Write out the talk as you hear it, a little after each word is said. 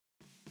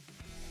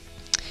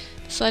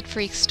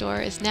Sledfreak store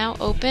is now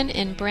open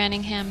in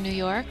Branningham, New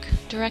York,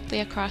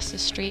 directly across the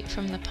street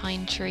from the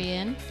Pine Tree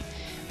Inn.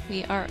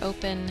 We are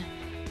open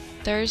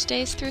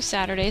Thursdays through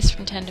Saturdays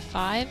from 10 to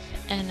 5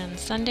 and on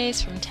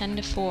Sundays from 10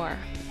 to 4.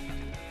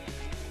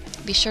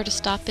 Be sure to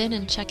stop in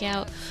and check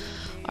out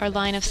our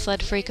line of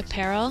Sledfreak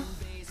apparel,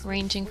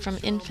 ranging from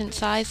infant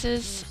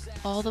sizes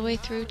all the way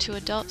through to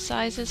adult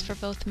sizes for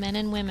both men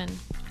and women.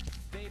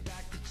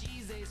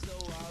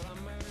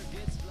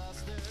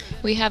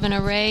 We have an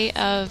array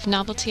of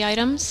novelty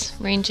items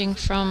ranging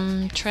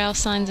from trail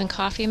signs and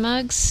coffee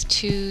mugs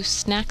to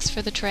snacks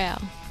for the trail.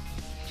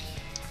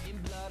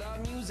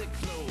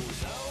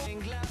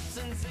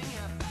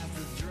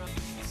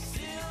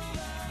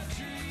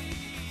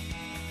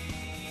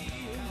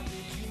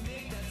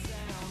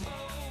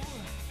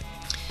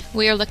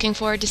 We are looking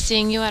forward to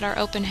seeing you at our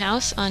open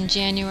house on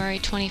January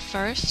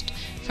 21st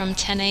from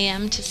 10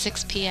 a.m. to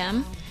 6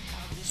 p.m.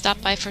 Stop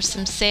by for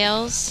some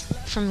sales,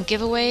 from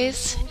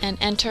giveaways, and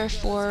enter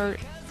for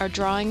our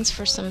drawings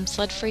for some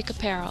Sledfreak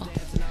apparel.